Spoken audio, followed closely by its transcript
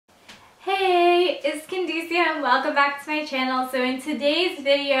Hey, it's Candicia and welcome back to my channel. So in today's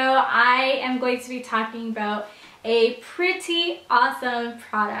video, I am going to be talking about a pretty awesome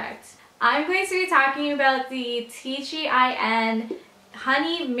product. I'm going to be talking about the TGIN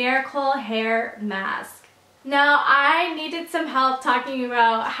Honey Miracle Hair Mask. Now, I needed some help talking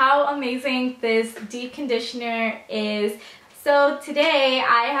about how amazing this deep conditioner is. So today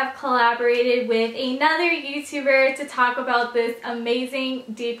I have collaborated with another YouTuber to talk about this amazing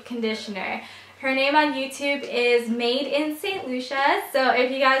deep conditioner. Her name on YouTube is Made in St. Lucia, so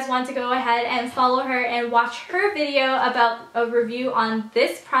if you guys want to go ahead and follow her and watch her video about a review on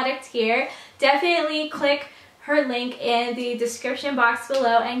this product here, definitely click her link in the description box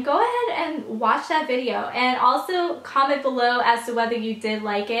below and go ahead and watch that video, and also comment below as to whether you did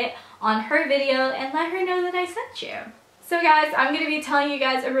like it on her video and let her know that I sent you. So guys, I'm going to be telling you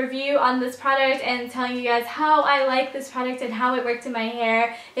guys a review on this product and telling you guys how I like this product and how it worked in my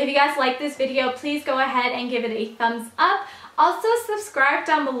hair. If you guys like this video, please go ahead and give it a thumbs up. Also subscribe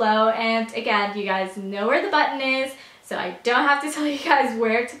down below, and again, you guys know where the button is, so I don't have to tell you guys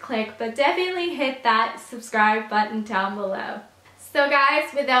where to click, but definitely hit that subscribe button down below. So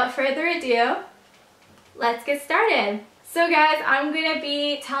guys, without further ado, let's get started. So guys, I'm going to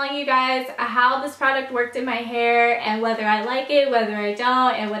be telling you guys how this product worked in my hair and whether I like it, whether I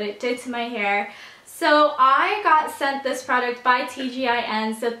don't, and what it did to my hair. So I got sent this product by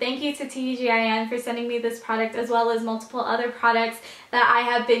TGIN, so thank you to TGIN for sending me this product, as well as multiple other products that I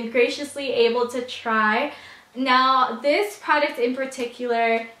have been graciously able to try. Now, this product in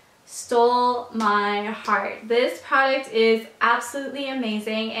particular stole my heart. This product is absolutely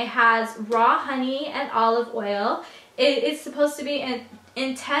amazing. It has raw honey and olive oil. It is supposed to be an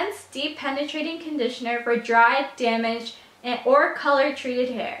intense, deep penetrating conditioner for dry, damaged, or color treated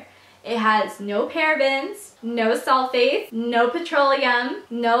hair. It has no parabens, no sulfates, no petroleum,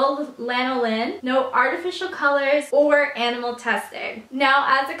 no lanolin, no artificial colors, or animal testing. Now,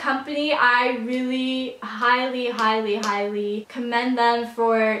 as a company, I really highly commend them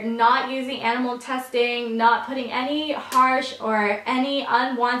for not using animal testing, not putting any harsh or any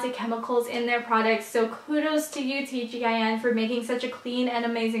unwanted chemicals in their products. So kudos to you, TGIN, for making such a clean and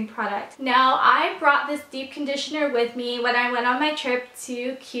amazing product. Now, I brought this deep conditioner with me when I went on my trip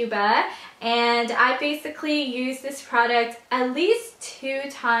to Cuba, and I basically used this product at least 2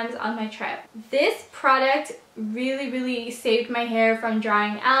 times on my trip. This product really saved my hair from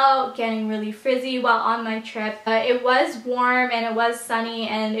drying out, getting really frizzy while on my trip. It was warm and it was sunny,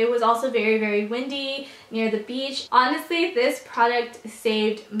 and it was also very windy near the beach. Honestly, this product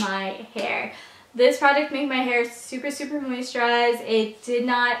saved my hair. This product made my hair super moisturized. It did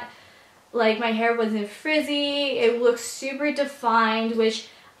not, like, my hair wasn't frizzy. It looked super defined, which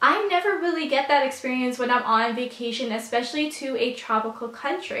I never really get that experience when I'm on vacation, especially to a tropical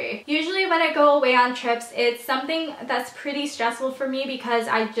country. Usually when I go away on trips, it's something that's pretty stressful for me because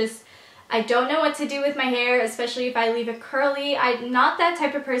I don't know what to do with my hair, especially if I leave it curly. I'm not that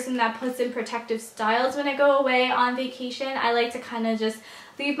type of person that puts in protective styles when I go away on vacation. I like to kind of just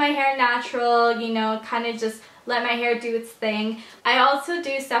leave my hair natural, you know, kind of just let my hair do its thing. I also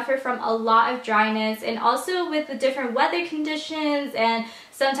do suffer from a lot of dryness, and also with the different weather conditions, and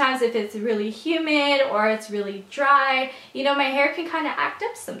sometimes if it's really humid or it's really dry, you know, my hair can kind of act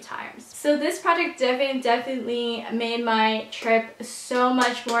up sometimes. So this product definitely made my trip so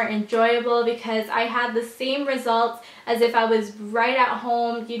much more enjoyable because I had the same results as if I was right at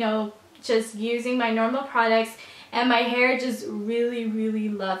home, you know, just using my normal products, and my hair just really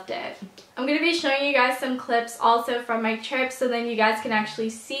loved it. I'm going to be showing you guys some clips also from my trip, so then you guys can actually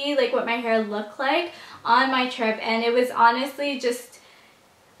see like what my hair looked like on my trip, and it was honestly just,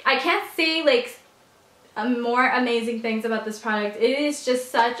 I can't say like more amazing things about this product. It is just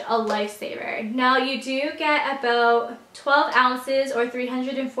such a lifesaver. Now, you do get about 12 ounces or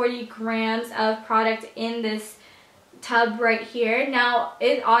 340 grams of product in this tub right here. Now,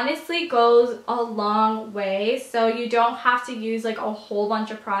 it honestly goes a long way, so you don't have to use like a whole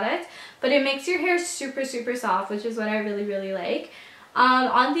bunch of product, but it makes your hair super soft, which is what I really like.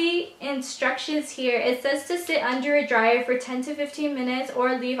 On the instructions here, it says to sit under a dryer for 10 to 15 minutes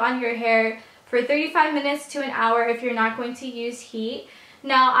or leave on your hair for 35 minutes to an hour if you're not going to use heat.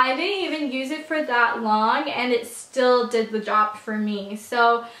 Now, I didn't even use it for that long and it still did the job for me.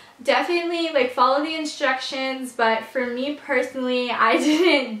 So definitely like follow the instructions, but for me personally, I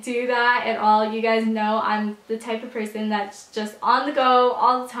didn't do that at all. You guys know I'm the type of person that's just on the go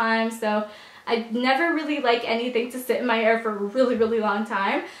all the time, so I never really like anything to sit in my hair for a really long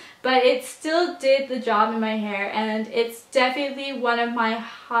time, but it still did the job in my hair, and it's definitely one of my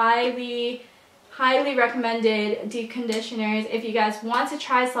highly highly recommended deep conditioners if you guys want to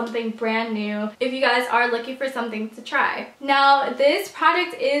try something brand new, if you guys are looking for something to try. Now, this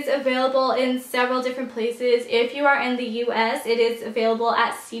product is available in several different places. If you are in the US, it is available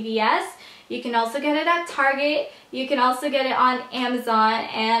at CVS. You can also get it at Target. You can also get it on Amazon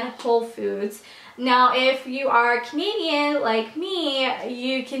and Whole Foods. Now, if you are Canadian like me,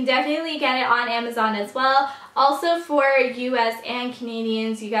 you can definitely get it on Amazon as well. Also, for US and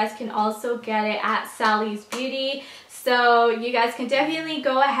Canadians, you guys can also get it at Sally's Beauty. So you guys can definitely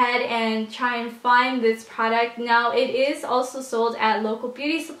go ahead and try and find this product. Now, it is also sold at local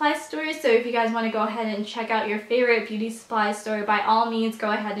beauty supply stores, so if you guys want to go ahead and check out your favorite beauty supply store, by all means go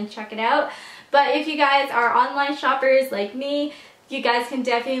ahead and check it out. But if you guys are online shoppers like me, you guys can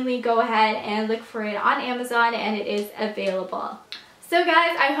definitely go ahead and look for it on Amazon, and it is available. So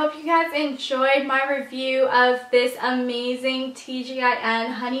guys, I hope you guys enjoyed my review of this amazing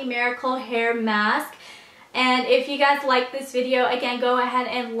TGIN Honey Miracle Hair Mask. And if you guys like this video, again, go ahead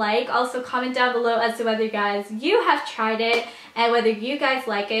and like. Also, comment down below as to whether you have tried it and whether you guys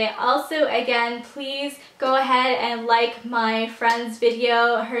like it. Also, again, please go ahead and like my friend's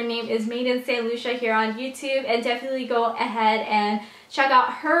video. Her name is Made in St. Lucia here on YouTube, and definitely go ahead and check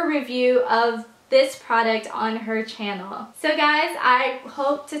out her review of this product on her channel. So guys, I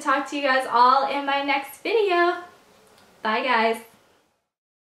hope to talk to you guys all in my next video. Bye guys.